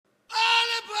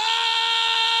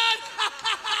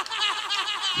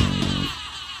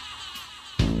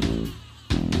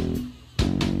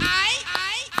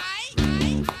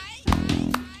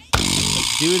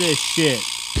do this shit.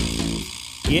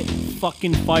 Get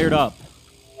fucking fired up.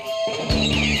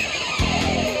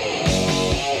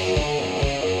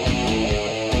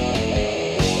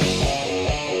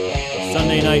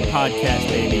 Sunday night podcast,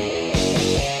 baby.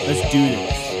 Let's do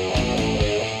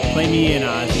this. Play me in,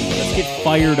 Ozzy. Let's get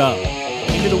fired up.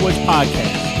 Into the Woods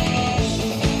podcast.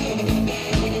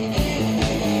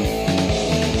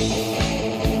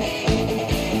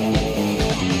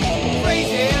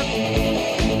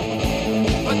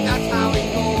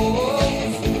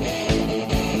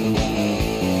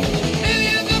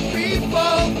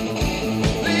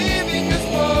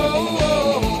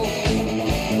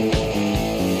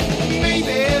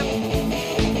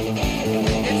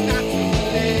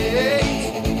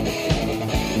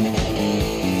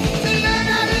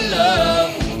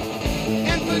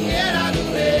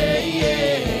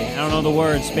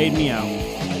 Words fade me out.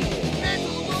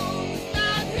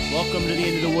 Welcome to the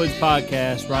End of the Woods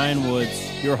podcast. Ryan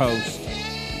Woods, your host,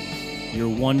 your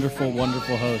wonderful,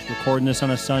 wonderful host. Recording this on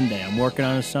a Sunday. I'm working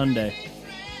on a Sunday.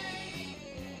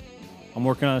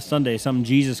 Something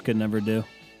Jesus could never do.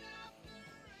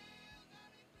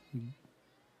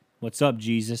 What's up,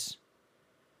 Jesus?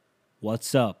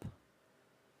 What's up?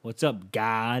 What's up,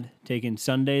 God? Taking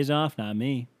Sundays off? Not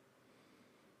me.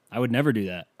 I would never do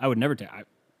that. I would never take.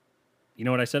 You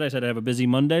know what I said? I said I have a busy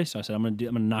Monday, so I said I'm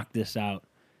gonna knock this out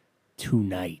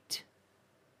tonight.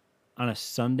 On a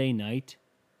Sunday night.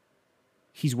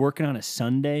 He's working on a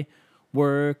Sunday,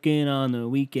 working on the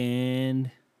weekend.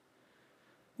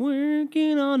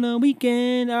 Working on the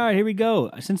weekend. All right, here we go.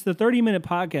 Since the 30-minute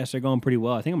podcasts are going pretty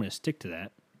well, I think I'm gonna stick to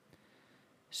that.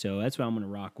 So that's what I'm gonna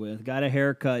rock with. Got a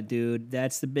haircut, dude.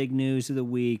 That's the big news of the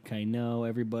week. I know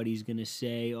everybody's gonna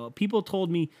say, oh, people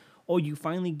told me, oh, you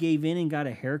finally gave in and got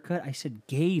a haircut? I said,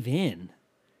 gave in?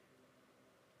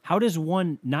 How does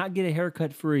one not get a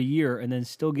haircut for a year and then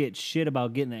still get shit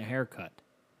about getting a haircut?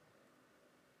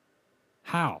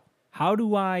 How? How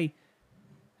do I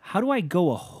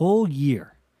go a whole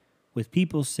year with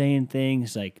people saying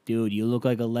things like, dude, you look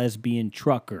like a lesbian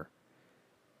trucker.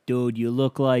 Dude, you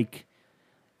look like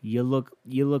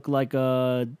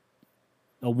a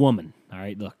woman. All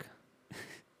right, look.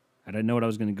 I didn't know what I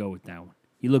was going to go with that one.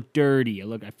 You look dirty.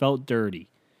 I felt dirty.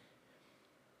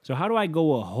 So how do I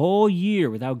go a whole year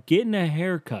without getting a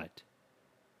haircut?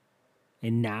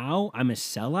 And now I'm a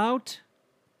sellout?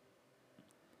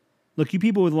 Look, you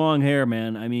people with long hair,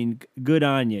 man, I mean, good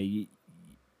on you.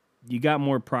 You got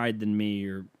more pride than me,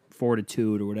 or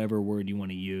fortitude, or whatever word you want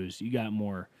to use. You got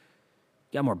more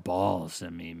balls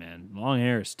than me, man. Long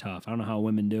hair is tough. I don't know how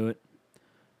women do it.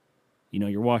 You know,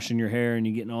 you're washing your hair and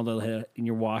you're getting all the hair, and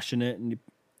you're washing it, and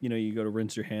you go to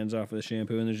rinse your hands off with the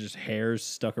shampoo, and there's just hairs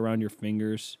stuck around your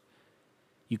fingers.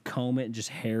 You comb it, and just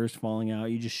hairs falling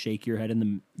out. You just shake your head in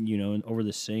the, over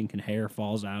the sink, and hair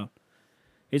falls out.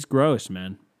 It's gross,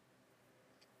 man.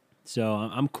 So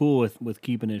I'm cool with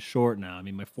keeping it short now. I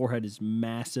mean, my forehead is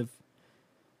massive.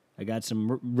 I got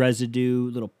some residue,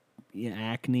 little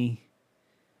acne.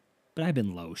 But I've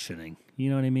been lotioning. You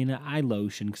know what I mean? I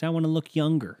lotion because I want to look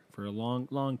younger for a long,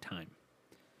 long time.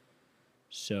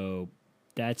 So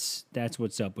that's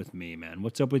what's up with me, man.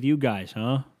 What's up with you guys,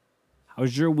 huh?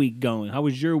 How's your week going? How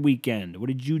was your weekend? What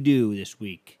did you do this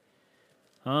week?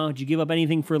 Huh? Did you give up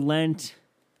anything for Lent?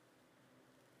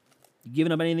 You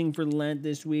giving up anything for Lent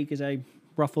this week as I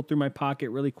ruffle through my pocket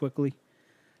really quickly?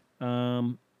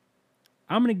 I'm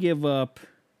going to give up.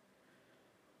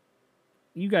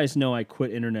 You guys know I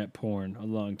quit internet porn a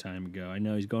long time ago. I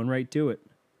know he's going right to it.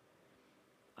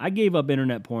 I gave up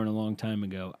internet porn a long time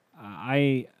ago.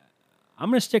 I'm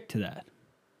going to stick to that.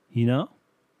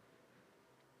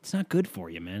 It's not good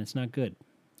for you, man. It's not good.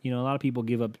 A lot of people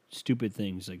give up stupid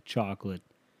things like chocolate,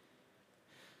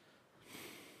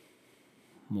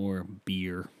 more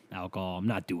beer, alcohol. I'm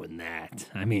not doing that.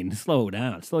 I mean, slow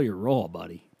down. Slow your roll,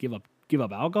 buddy. Give up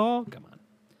alcohol? Come on.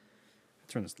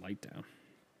 Turn this light down.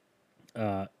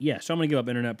 So I'm going to give up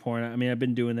internet porn. I mean, I've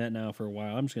been doing that now for a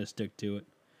while. I'm just going to stick to it.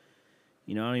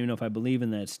 I don't even know if I believe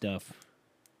in that stuff.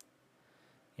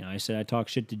 I said I talk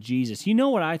shit to Jesus. You know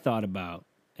what I thought about?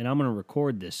 And I'm going to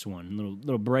record this one,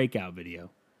 little breakout video.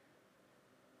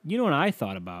 You know what I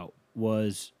thought about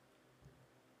was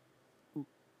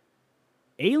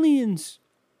aliens,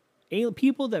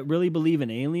 people that really believe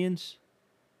in aliens,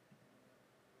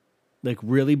 like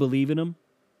really believe in them,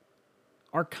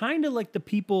 are kind of like the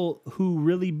people who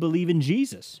really believe in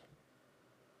Jesus.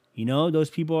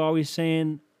 Those people are always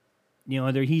saying,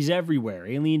 he's everywhere.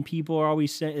 Alien people are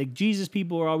always saying, like, Jesus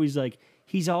people are always like,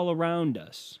 he's all around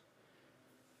us.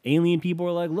 Alien people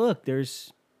are like, look,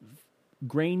 there's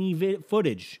grainy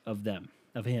footage of them,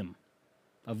 of him,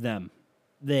 of them,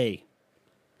 they.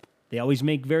 They always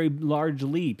make very large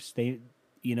leaps.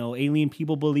 Alien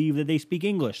people believe that they speak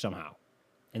English somehow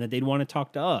and that they'd want to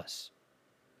talk to us.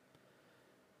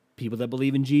 People that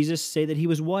believe in Jesus say that he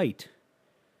was white,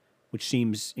 which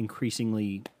seems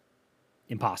increasingly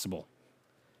impossible.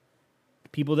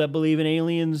 People that believe in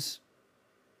aliens,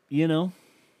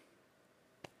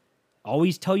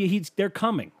 always tell you they're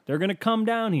coming. They're going to come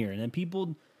down here. And then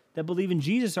people that believe in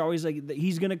Jesus are always like,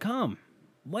 he's going to come.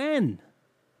 When?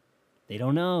 They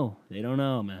don't know. They don't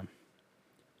know, man.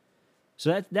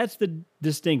 So that's the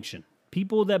distinction.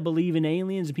 People that believe in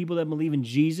aliens and people that believe in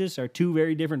Jesus are two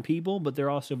very different people, but they're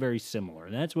also very similar.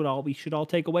 And that's what we should all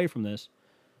take away from this,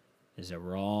 is that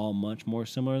we're all much more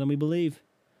similar than we believe.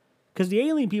 Because the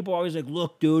alien people are always like,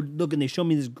 look, dude, look, and they show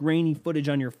me this grainy footage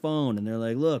on your phone, and they're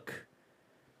like, look.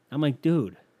 I'm like,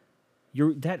 dude,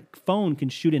 that phone can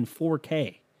shoot in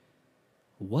 4K.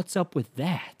 What's up with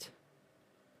that?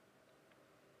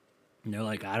 And they're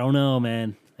like, I don't know,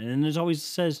 man. And then there's always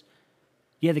says,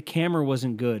 yeah, the camera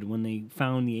wasn't good when they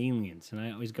found the aliens. And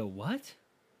I always go, what?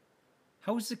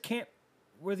 How is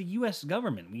we're the U.S.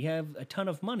 government. We have a ton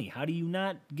of money. How do you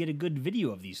not get a good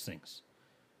video of these things?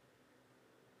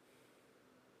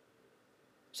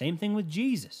 Same thing with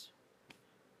Jesus.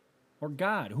 Or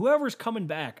God. Whoever's coming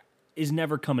back is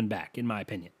never coming back, in my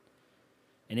opinion.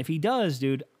 And if he does,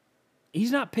 dude,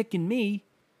 he's not picking me.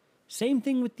 Same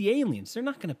thing with the aliens. They're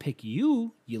not going to pick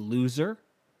you, you loser.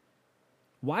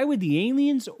 Why would the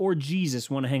aliens or Jesus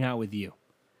want to hang out with you?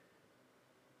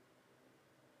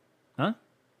 Huh?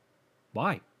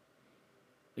 Why?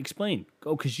 Explain.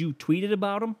 Oh, because you tweeted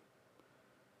about him?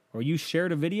 Or you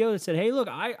shared a video that said, hey, look,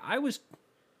 I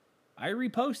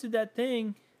reposted that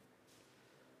thing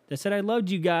that said I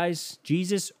loved you guys,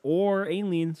 Jesus or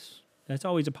aliens. That's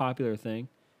always a popular thing.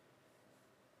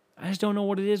 I just don't know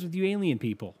what it is with you alien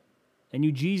people and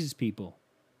you Jesus people.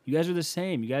 You guys are the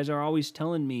same. You guys are always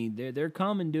telling me they're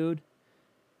coming, dude.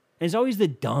 And it's always the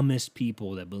dumbest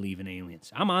people that believe in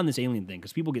aliens. I'm on this alien thing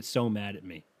because people get so mad at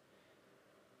me.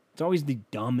 It's always the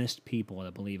dumbest people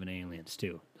that believe in aliens,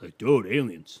 too. Like, dude,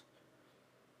 aliens.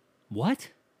 What?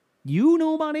 You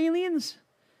know about aliens?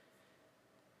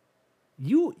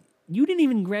 You didn't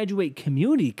even graduate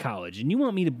community college, and you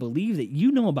want me to believe that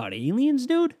you know about aliens,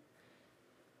 dude?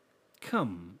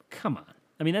 Come on.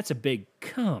 I mean, that's a big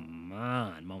come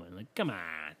on moment. Like, come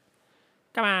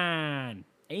on.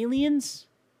 Aliens?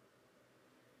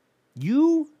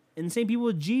 You and the same people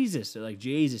with Jesus. They're like,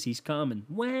 Jesus, he's coming.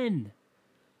 When?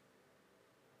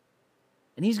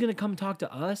 And he's going to come talk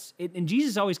to us? And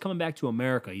Jesus is always coming back to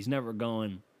America. He's never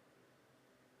going,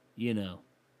 he's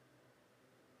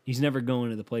never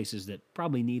going to the places that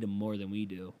probably need him more than we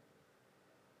do.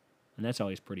 And that's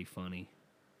always pretty funny.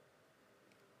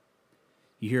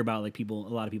 You hear about a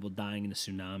lot of people dying in a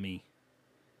tsunami.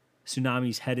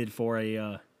 Tsunami's headed for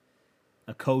a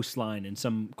coastline, and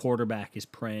some quarterback is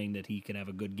praying that he can have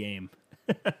a good game.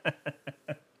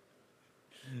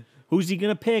 Who's he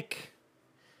gonna pick?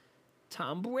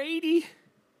 Tom Brady.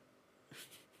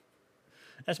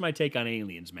 That's my take on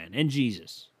aliens, man, and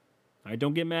Jesus. All right,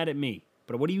 don't get mad at me.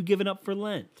 But what are you giving up for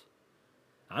Lent?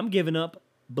 I'm giving up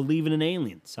believing in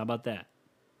aliens. How about that?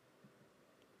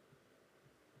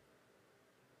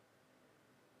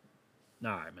 All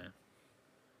right, man.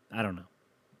 I don't know.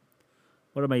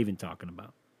 What am I even talking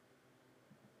about?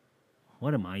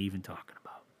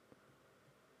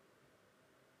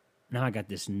 Now I got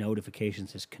this notification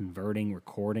that says converting,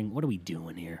 recording. What are we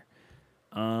doing here?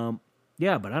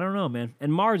 Yeah, but I don't know, man.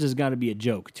 And Mars has got to be a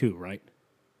joke too, right?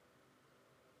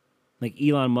 Like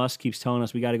Elon Musk keeps telling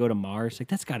us we got to go to Mars. Like,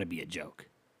 that's got to be a joke.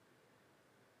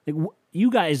 Like,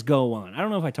 you guys go on. I don't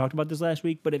know if I talked about this last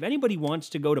week, but if anybody wants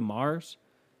to go to Mars,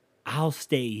 I'll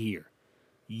stay here.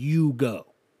 You go.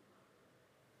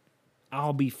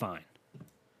 I'll be fine.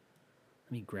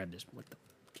 Let me grab this. What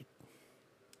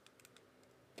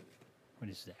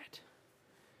is that?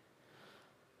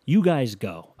 You guys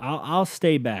go. I'll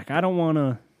stay back. I don't want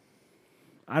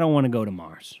to go to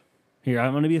Mars. Here,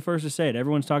 I'm going to be the first to say it.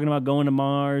 Everyone's talking about going to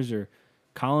Mars or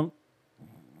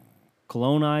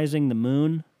colonizing the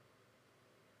moon.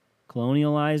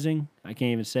 Colonializing. I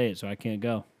can't even say it, so I can't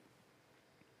go.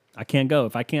 I can't go.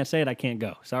 If I can't say it, I can't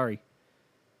go. Sorry.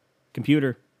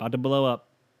 Computer, about to blow up.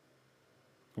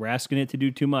 We're asking it to do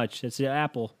too much. It's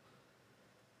Apple.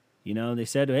 They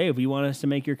said, hey, if you want us to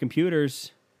make your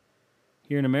computers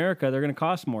here in America, they're going to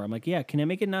cost more. I'm like, yeah, can I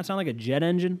make it not sound like a jet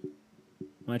engine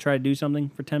when I try to do something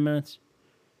for 10 minutes?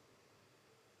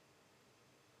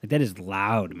 Like, that is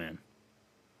loud, man.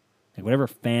 Like, whatever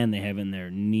fan they have in there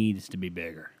needs to be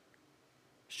bigger.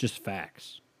 It's just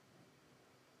facts.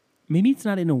 Maybe it's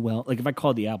not in a like, if I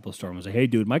called the Apple store and was like, hey,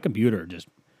 dude, my computer just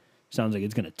Sounds like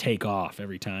it's going to take off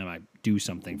every time I do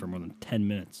something for more than 10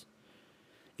 minutes.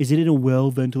 Is it in a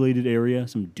well-ventilated area?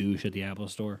 Some douche at the Apple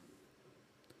store.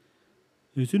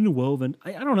 Is it in a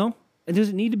I don't know. Does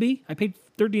it need to be? I paid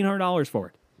 $1,300 for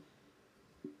it.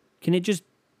 Can it just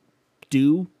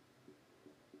do?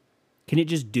 Can it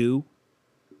just do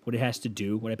what it has to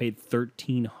do when I paid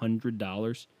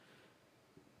 $1,300?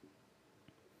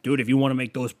 Dude, if you want to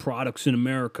make those products in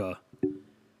America,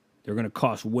 they're going to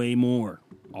cost way more.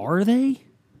 Are they?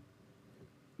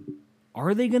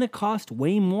 Are they going to cost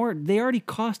way more? They already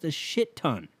cost a shit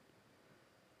ton.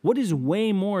 What is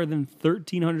way more than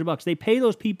 $1,300? They pay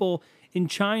those people in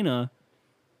China,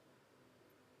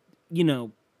 you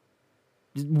know,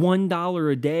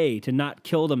 $1 a day to not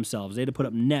kill themselves. They had to put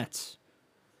up nets.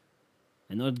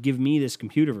 And they'll give me this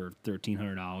computer for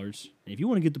 $1,300. And if you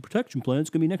want to get the protection plan, it's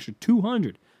going to be an extra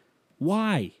 $200.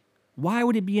 Why? Why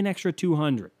would it be an extra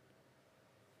 $200?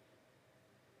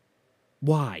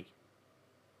 Why?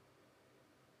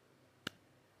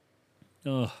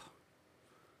 Ugh.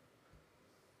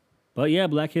 But yeah,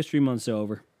 Black History Month's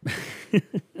over.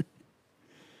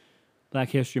 Black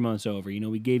History Month's over. You know,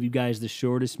 we gave you guys the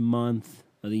shortest month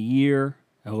of the year.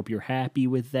 I hope you're happy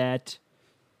with that.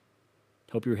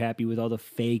 Hope you're happy with all the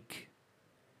fake,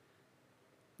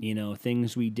 you know,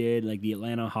 things we did, like the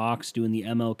Atlanta Hawks doing the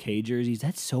MLK jerseys.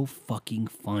 That's so fucking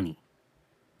funny.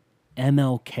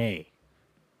 MLK.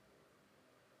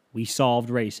 We solved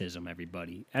racism,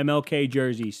 everybody. MLK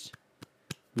jerseys.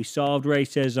 We solved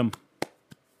racism.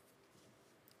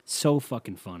 So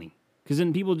fucking funny. Because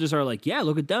then people just are like, yeah,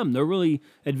 look at them. They're really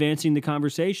advancing the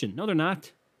conversation. No, they're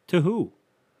not. To who?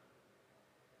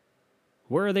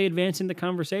 Where are they advancing the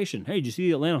conversation? Hey, did you see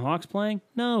the Atlanta Hawks playing?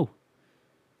 No.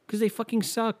 Because they fucking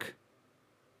suck.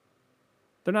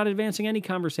 They're not advancing any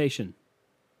conversation.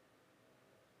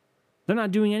 They're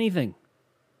not doing anything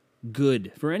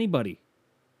good for anybody.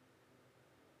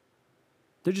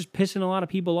 They're just pissing a lot of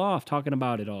people off talking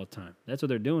about it all the time. That's what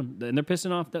they're doing. And they're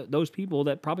pissing off those people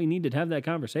that probably need to have that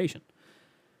conversation.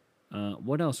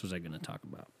 What else was I going to talk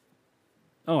about?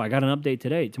 Oh, I got an update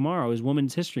today. Tomorrow is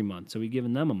Women's History Month, so we're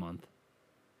giving them a month.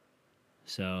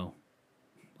 So,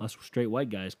 us straight white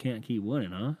guys can't keep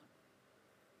winning, huh?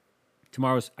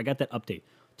 I got that update.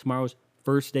 Tomorrow's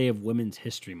first day of Women's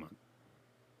History Month.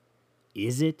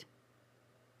 Is it?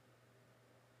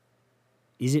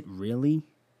 Is it really?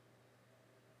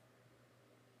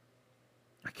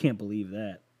 I can't believe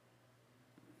that.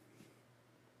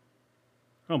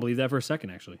 I don't believe that for a second,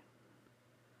 actually.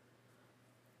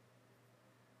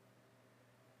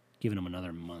 Giving them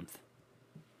another month.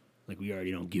 Like we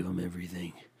already don't give them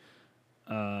everything.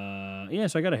 Yeah,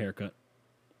 so I got a haircut.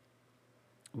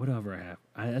 Whatever I have.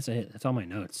 That's it. That's all my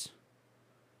notes.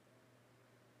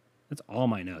 That's all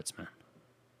my notes, man.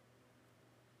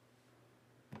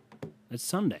 It's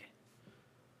Sunday.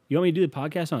 You want me to do the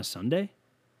podcast on a Sunday?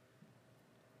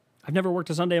 I've never worked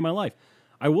a Sunday in my life.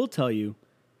 I will tell you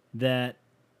that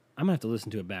I'm going to have to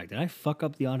listen to it back. Did I fuck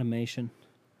up the automation?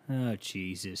 Oh,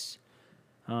 Jesus.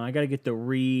 I got to get the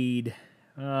read.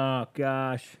 Oh,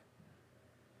 gosh.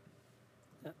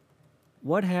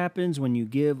 What happens when you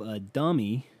give a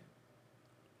dummy...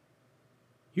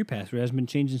 Your password hasn't been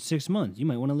changed in 6 months. You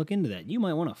might want to look into that. You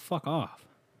might want to fuck off.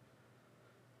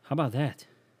 How about that?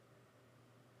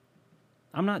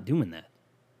 I'm not doing that.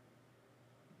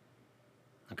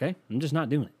 Okay? I'm just not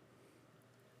doing it.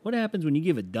 What happens when you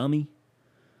give a dummy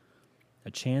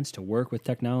a chance to work with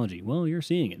technology? Well, you're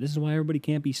seeing it. This is why everybody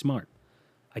can't be smart.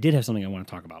 I did have something I want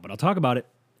to talk about, but I'll talk about it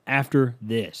after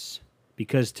this.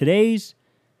 Because today's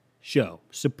show,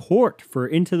 support for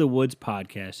Into the Woods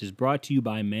podcast, is brought to you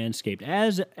by Manscaped,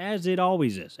 as it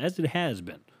always is, as it has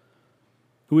been,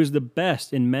 who is the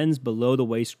best in men's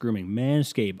below-the-waist grooming.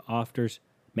 Manscaped offers,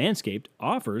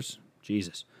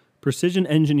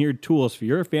 precision-engineered tools for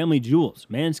your family jewels.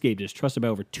 Manscaped is trusted by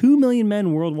over 2 million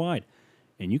men worldwide,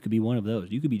 and you could be one of those.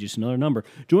 You could be just another number.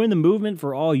 Join the movement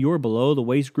for all your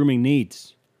below-the-waist grooming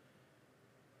needs.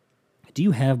 Do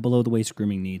you have below-the-waist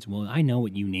grooming needs? Well, I know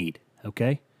what you need,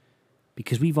 okay?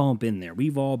 Because we've all been there.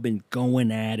 We've all been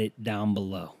going at it down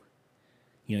below.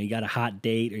 You know, you got a hot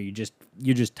date, or you're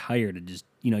just tired of just,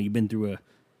 you know, you've been through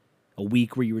a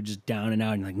week where you were just down and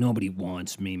out, and you're like, nobody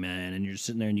wants me, man. And you're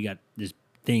sitting there and you got this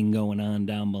thing going on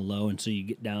down below, and so you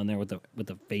get down there with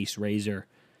a face razor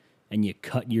and you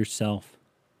cut yourself.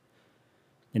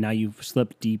 And now you've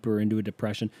slipped deeper into a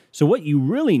depression. So what you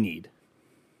really need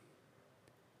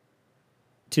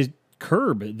to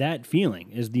curb that feeling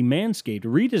is the Manscaped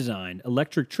redesigned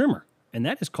electric trimmer, and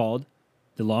that is called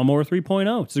the Lawnmower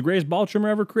 3.0. It's the greatest ball trimmer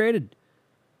ever created.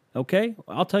 Okay?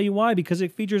 I'll tell you why. Because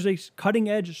it features a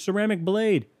cutting-edge ceramic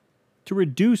blade to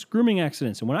reduce grooming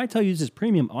accidents. And when I tell you this is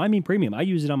premium, I mean premium. I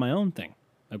use it on my own thing,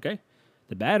 okay?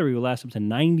 The battery will last up to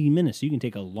 90 minutes, so you can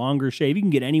take a longer shave. You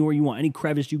can get anywhere you want. Any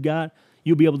crevice you got,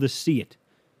 you'll be able to see it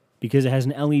because it has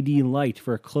an LED light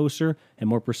for a closer and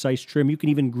more precise trim. You can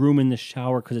even groom in the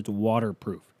shower because it's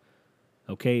waterproof,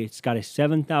 okay? It's got a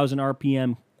 7,000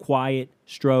 RPM quiet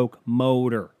stroke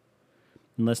motor.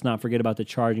 And let's not forget about the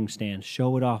charging stand.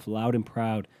 Show it off loud and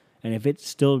proud. And if it's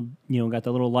still, got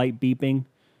the little light beeping,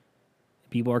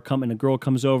 people are coming, a girl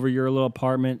comes over your little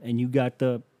apartment and you got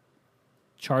the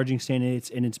charging stand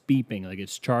and it's beeping, like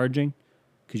it's charging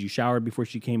because you showered before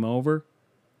she came over.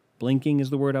 Blinking is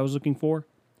the word I was looking for.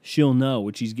 She'll know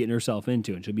what she's getting herself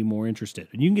into and she'll be more interested.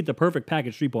 And you can get the perfect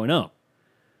package 3.0.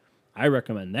 I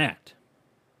recommend that.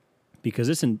 Because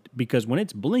when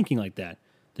it's blinking like that,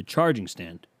 the charging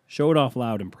stand, show it off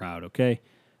loud and proud, okay?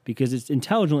 Because it's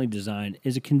intelligently designed,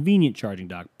 is a convenient charging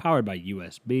dock powered by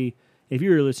USB. If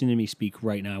you're listening to me speak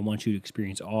right now, I want you to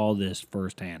experience all this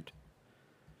firsthand.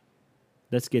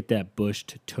 Let's get that bush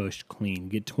to tush clean.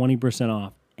 Get 20%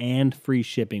 off and free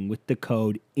shipping with the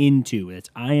code INTO. That's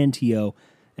INTO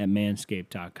at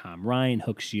manscaped.com. Ryan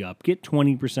hooks you up. Get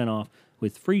 20% off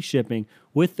with free shipping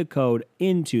with the code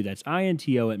INTO. That's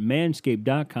INTO at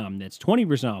manscaped.com. That's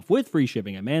 20% off with free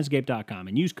shipping at manscaped.com.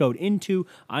 And use code INTO,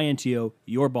 INTO.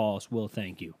 Your balls will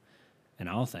thank you. And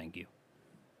I'll thank you.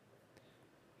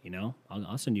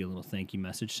 I'll send you a little thank you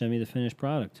message. Send me the finished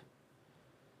product.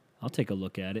 I'll take a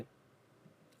look at it.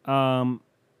 I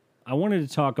wanted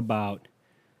to talk about,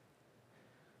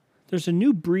 there's a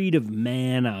new breed of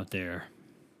man out there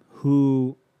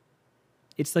who,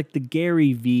 it's like the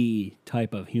Gary V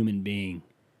type of human being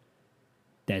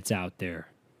that's out there.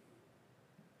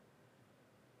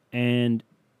 And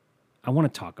I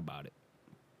want to talk about it.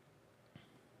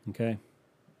 Okay?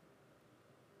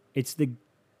 It's the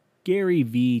Gary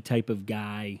V type of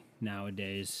guy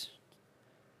nowadays.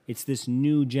 It's this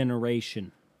new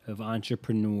generation of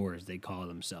entrepreneurs, they call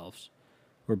themselves,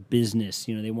 or business.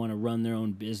 They want to run their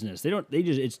own business.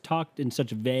 It's talked in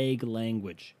such vague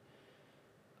language.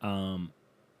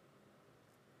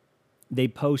 They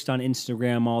post on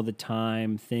Instagram all the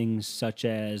time things such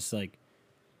as, like,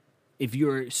 if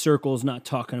your circle's not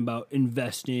talking about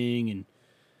investing and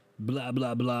blah,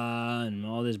 blah, blah, and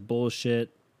all this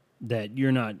bullshit, that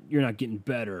you're not getting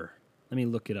better. Let me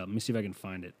look it up. Let me see if I can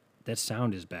find it. That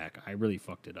sound is back. I really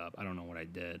fucked it up. I don't know what I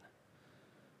did.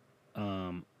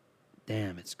 Damn,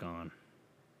 it's gone.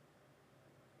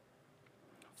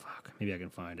 Fuck. Maybe I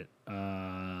can find it.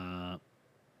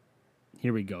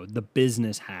 Here we go. The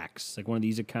Business Hacks. Like one of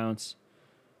these accounts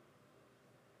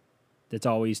that's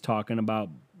always talking about,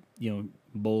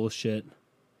 bullshit.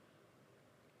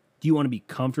 Do you want to be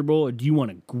comfortable or do you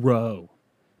want to grow?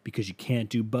 Because you can't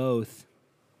do both.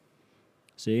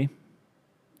 See?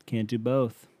 Can't do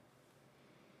both.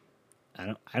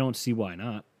 I don't see why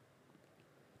not.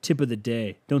 Tip of the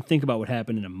day. Don't think about what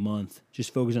happened in a month.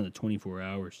 Just focus on the 24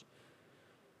 hours.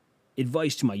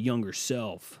 Advice to my younger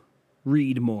self.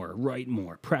 Read more, write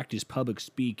more, practice public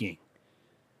speaking.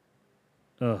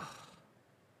 Ugh.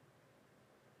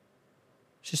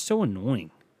 It's just so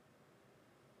annoying.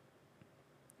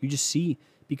 You just see,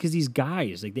 because these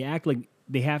guys, like, they act like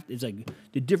they have, it's like,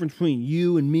 the difference between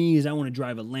you and me is I want to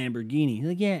drive a Lamborghini.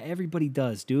 Like, yeah, everybody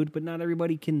does, dude, but not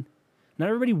everybody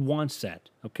wants that,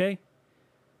 okay?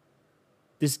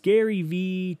 This Gary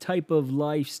V type of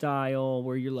lifestyle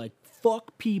where you're like,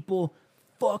 fuck people,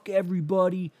 fuck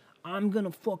everybody, I'm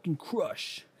gonna fucking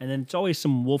crush. And then it's always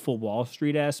some Wolf of Wall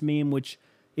Street ass meme, which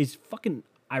is fucking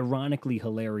ironically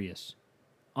hilarious.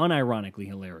 Unironically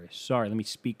hilarious. Sorry, let me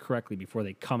speak correctly before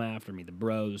they come after me. The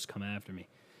bros come after me.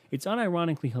 It's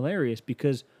unironically hilarious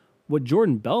because what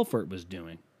Jordan Belfort was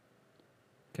doing,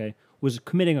 okay, was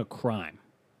committing a crime.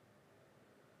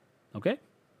 Okay?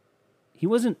 He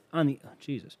wasn't on the,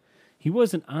 He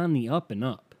wasn't on the up and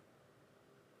up.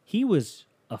 He was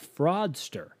a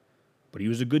fraudster. But he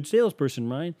was a good salesperson,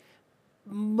 Ryan.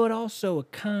 But also a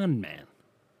con man.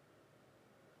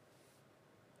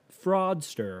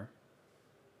 Fraudster.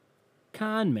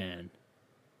 Con man.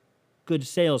 Good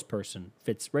salesperson.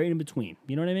 Fits right in between.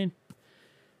 You know what I mean?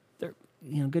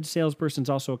 Good salesperson's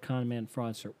also a con man,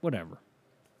 fraudster, whatever.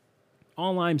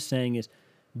 All I'm saying is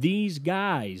these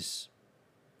guys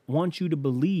want you to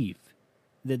believe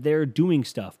that they're doing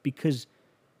stuff because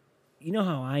you know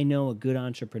how I know a good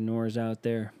entrepreneur is out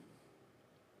there?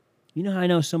 You know how I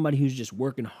know somebody who's just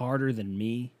working harder than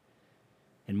me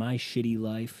in my shitty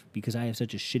life because I have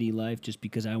such a shitty life just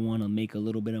because I want to make a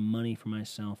little bit of money for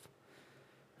myself.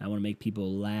 I want to make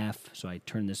people laugh, so I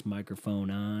turn this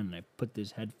microphone on and I put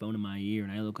this headphone in my ear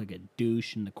and I look like a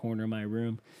douche in the corner of my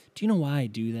room. Do you know why I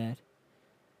do that?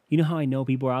 You know how I know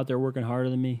people are out there working harder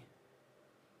than me?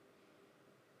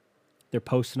 They're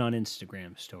posting on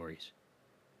Instagram stories.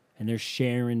 And they're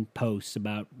sharing posts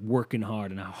about working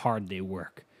hard and how hard they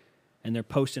work. And they're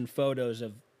posting photos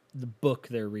of the book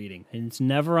they're reading. And it's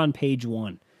never on page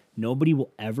 1. Nobody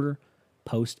will ever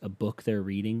post a book they're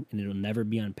reading, and it'll never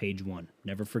be on page 1.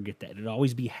 Never forget that. It'll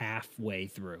always be halfway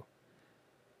through.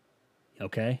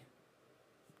 Okay?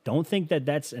 Don't think that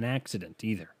that's an accident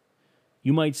either.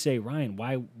 You might say, Ryan,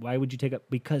 why would you take up?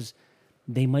 Because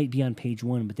they might be on page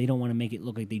 1, but they don't want to make it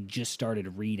look like they just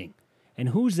started reading. And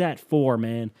who's that for,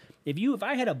 man? If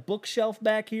I had a bookshelf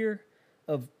back here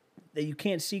of that you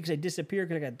can't see because I disappeared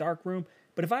because I got a dark room,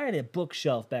 but if I had a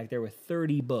bookshelf back there with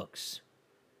 30 books,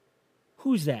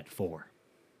 who's that for?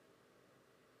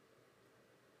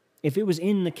 If it was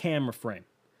in the camera frame,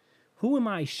 who am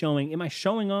I showing? Am I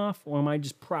showing off, or am I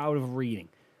just proud of reading?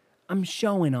 I'm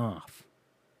showing off.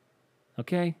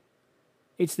 Okay?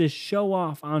 It's this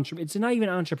show-off entrepreneur. It's not even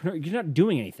entrepreneur. You're not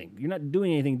doing anything. You're not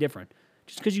doing anything different.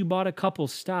 Just because you bought a couple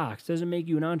stocks doesn't make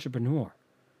you an entrepreneur.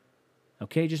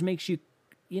 Okay? It just makes you,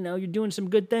 you're doing some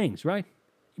good things, right?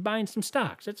 You're buying some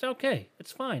stocks. It's okay.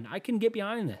 It's fine. I can get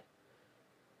behind that.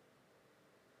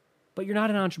 But you're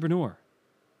not an entrepreneur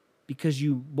because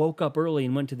you woke up early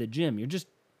and went to the gym. You're just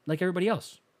like everybody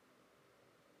else.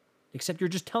 Except you're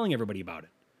just telling everybody about it.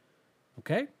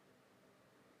 Okay?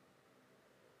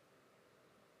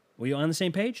 Were you on the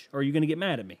same page, or are you going to get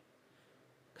mad at me?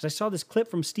 Because I saw this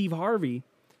clip from Steve Harvey,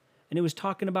 and it was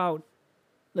talking about,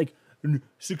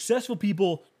 successful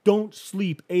people don't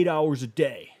sleep 8 hours a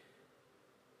day.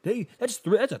 That's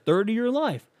a third of your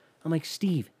life. I'm like,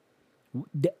 Steve,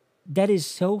 that is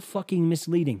so fucking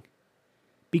misleading,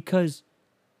 because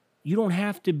you don't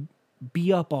have to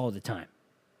be up all the time.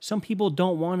 Some people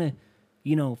don't want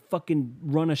to, fucking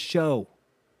run a show.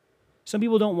 Some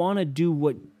people don't want to do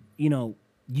what,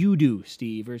 you do,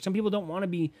 Steve. Or some people don't want to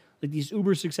be like these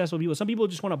uber successful people. Some people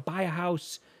just want to buy a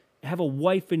house, have a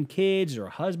wife and kids, or a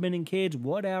husband and kids,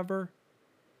 whatever.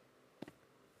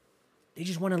 They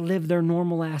just want to live their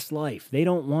normal ass life. They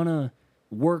don't want to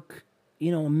work,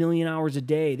 a million hours a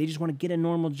day. They just want to get a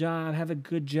normal job, have a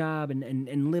good job,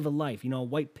 and live a life. A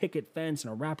white picket fence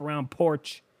and a wraparound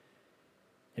porch.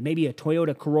 And maybe a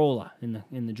Toyota Corolla in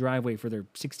the driveway for their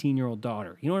 16-year-old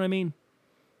daughter. You know what I mean?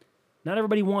 Not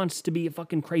everybody wants to be a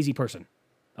fucking crazy person.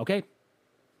 Okay?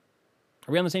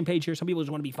 Are we on the same page here? Some people just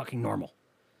want to be fucking normal.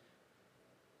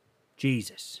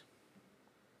 Jesus.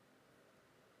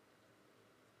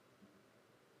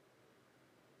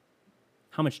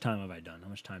 How much time have I done? How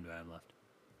much time do I have left?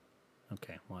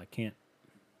 Okay, well, I can't.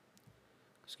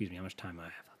 Excuse me, how much time do I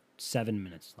have? 7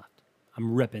 minutes left.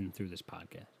 I'm ripping through this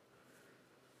podcast.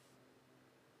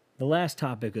 The last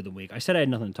topic of the week. I said I had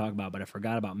nothing to talk about, but I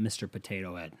forgot about Mr.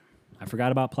 Potato Head. I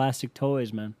forgot about plastic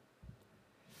toys, man.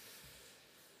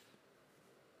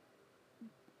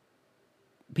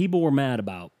 People were mad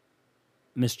about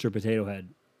Mr. Potato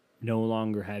Head no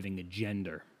longer having a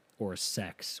gender or a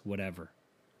sex, whatever.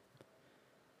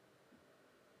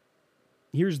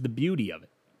 Here's the beauty of it.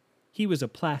 He was a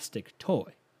plastic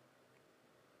toy.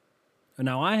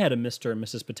 Now, I had a Mr. and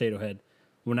Mrs. Potato Head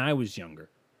when I was younger.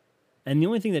 And the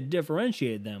only thing that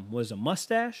differentiated them was a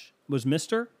mustache, was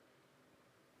Mr.,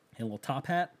 and a little top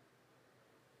hat.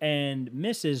 And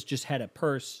Mrs. just had a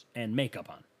purse and makeup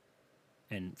on.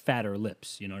 And fatter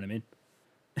lips, you know what I mean?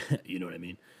 You know what I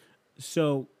mean?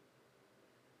 So,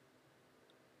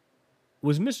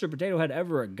 was Mr. Potato Head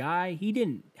ever a guy? He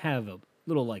didn't have a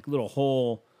little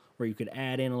hole where you could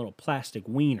add in a little plastic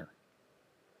wiener.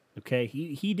 Okay?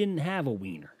 He didn't have a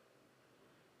wiener.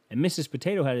 And Mrs.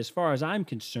 Potato Head, as far as I'm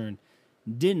concerned,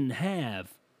 didn't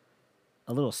have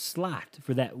a little slot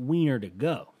for that wiener to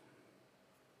go.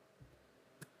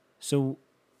 So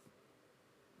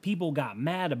people got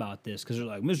mad about this because they're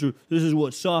like, Mister, this is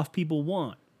what soft people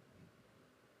want.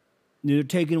 They're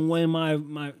taking away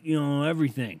my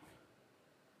everything.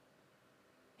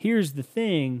 Here's the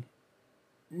thing.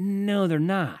 No, they're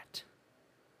not.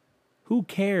 Who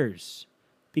cares?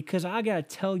 Because I got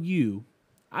to tell you,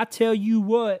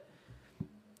 what,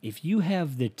 if you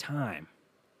have the time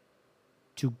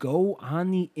to go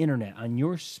on the internet on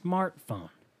your smartphone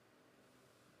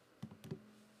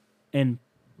and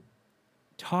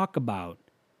talk about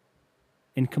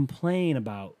and complain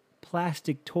about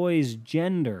plastic toys'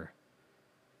 gender,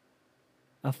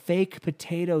 a fake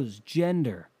potato's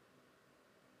gender,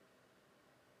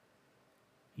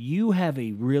 you have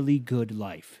a really good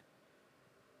life.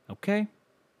 Okay?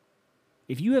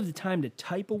 If you have the time to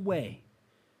type away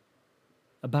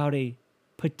about a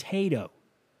potato,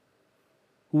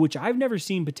 which I've never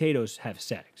seen potatoes have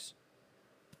sex.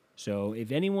 So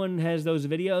if anyone has those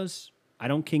videos, I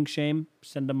don't kink shame.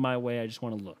 Send them my way. I just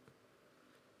want to look.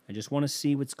 I just want to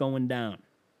see what's going down.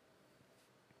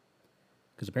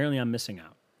 Because apparently I'm missing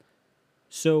out.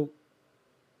 So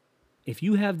if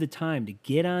you have the time to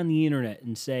get on the internet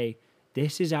and say,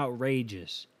 this is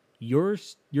outrageous, your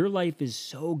life is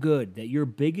so good that your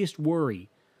biggest worry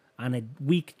on a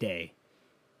weekday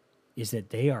is that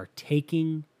they are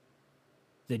taking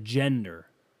the gender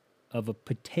of a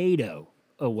potato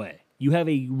away. You have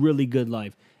a really good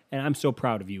life, and I'm so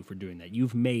proud of you for doing that.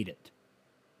 You've made it.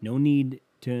 No need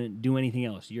to do anything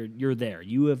else. You're there.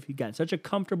 You have got such a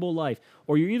comfortable life,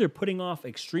 or you're either putting off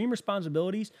extreme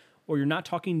responsibilities, or you're not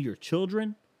talking to your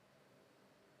children,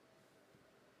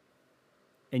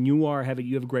 and you have a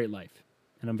great life,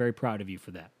 and I'm very proud of you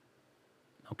for that.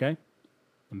 Okay?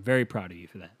 I'm very proud of you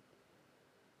for that.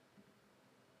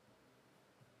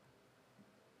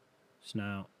 So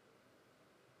now,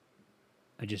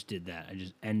 I just did that. I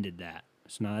just ended that.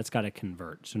 So now that's got to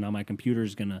convert. So now my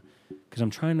computer's going to, because I'm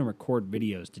trying to record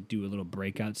videos to do a little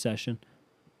breakout session.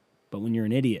 But when you're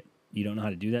an idiot, you don't know how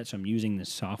to do that. So I'm using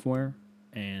this software,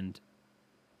 and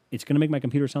it's going to make my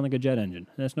computer sound like a jet engine.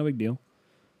 That's no big deal.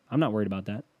 I'm not worried about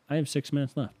that. I have 6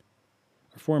 minutes left,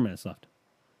 or 4 minutes left.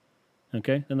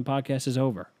 Okay? Then the podcast is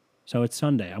over. So it's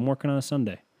Sunday. I'm working on a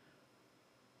Sunday.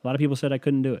 A lot of people said I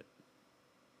couldn't do it.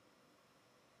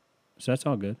 So that's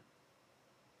all good.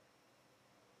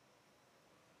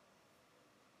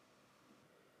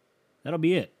 That'll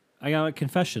be it. I got a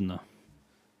confession, though.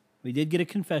 We did get a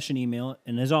confession email,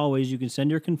 and as always, you can send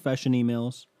your confession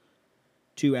emails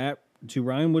to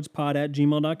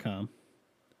ryanwoodspod@gmail.com.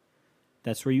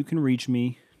 That's where you can reach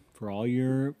me for all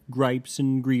your gripes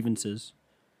and grievances.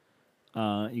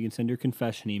 You can send your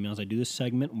confession emails. I do this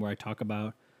segment where I talk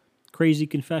about crazy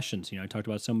confessions. I talked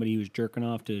about somebody who's jerking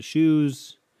off to his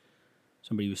shoes,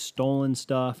 somebody who's stolen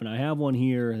stuff, and I have one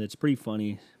here that's pretty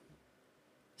funny. It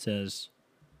says,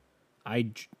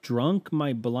 I drunk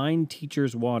my blind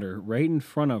teacher's water right in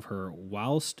front of her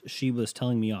whilst she was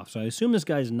telling me off. So I assume this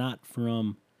guy's not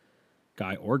from,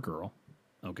 guy or girl,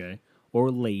 okay,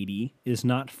 or lady, is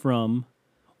not from,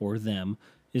 or them,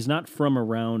 is not from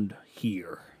around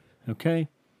here, okay?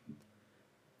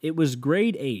 It was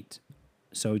grade 8,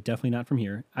 so definitely not from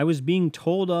here. I was being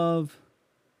told off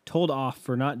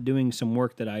for not doing some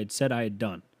work that I had said I had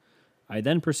done. I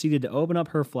then proceeded to open up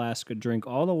her flask, drink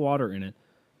all the water in it,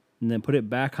 and then put it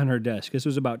back on her desk. This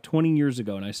was about 20 years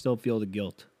ago, and I still feel the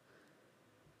guilt.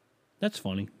 That's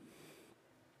funny.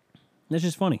 That's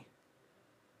just funny.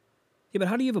 Yeah, but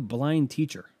how do you have a blind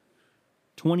teacher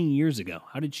 20 years ago?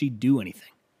 How did she do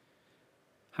anything?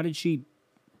 How did she,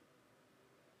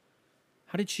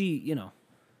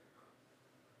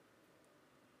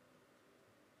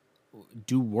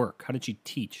 do work? How did she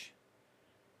teach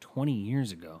 20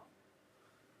 years ago?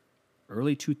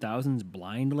 Early 2000s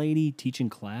blind lady teaching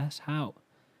class? How?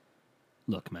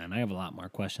 Look, man, I have a lot more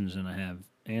questions than I have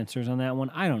answers on that one.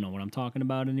 I don't know what I'm talking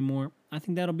about anymore. I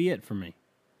think that'll be it for me.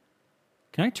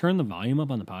 Can I turn the volume up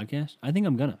on the podcast? I think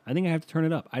I'm gonna. I think I have to turn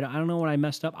it up. I don't know what I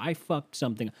messed up. I fucked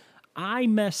something. I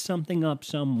messed something up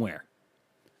somewhere.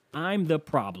 I'm the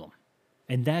problem.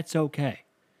 And that's okay.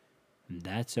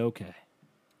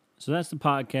 So that's the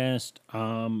podcast.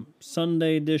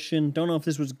 Sunday edition. Don't know if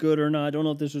this was good or not. Don't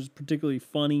know if this was particularly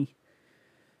funny.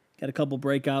 Got a couple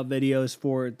breakout videos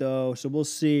for it, though. So we'll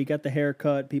see. Got the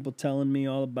haircut. People telling me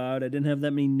all about it. I didn't have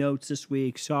that many notes this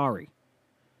week. Sorry.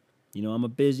 I'm a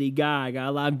busy guy. Got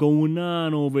a lot going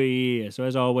on over here. So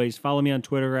as always, follow me on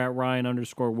Twitter at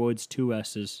Ryan_Woods, 2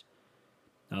 S's.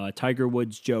 Tiger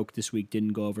Woods joke this week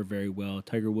didn't go over very well.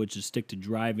 Tiger Woods should stick to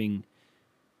driving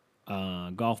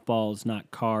golf balls,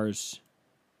 not cars.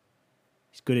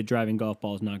 He's good at driving golf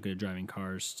balls, not good at driving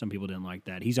cars. Some people didn't like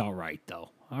that. He's all right, though.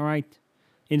 All right.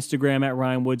 Instagram at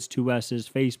Ryan Woods, 2 S's.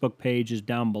 Facebook page is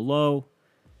down below.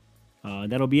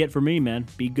 That'll be it for me, man.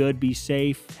 Be good, be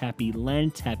safe. Happy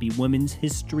Lent. Happy Women's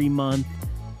History Month.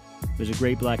 It was a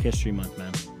great Black History Month,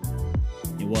 man.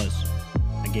 It was.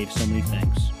 I gave so many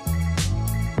thanks.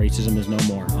 Racism is no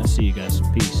more. I'll see you guys.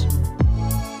 Peace.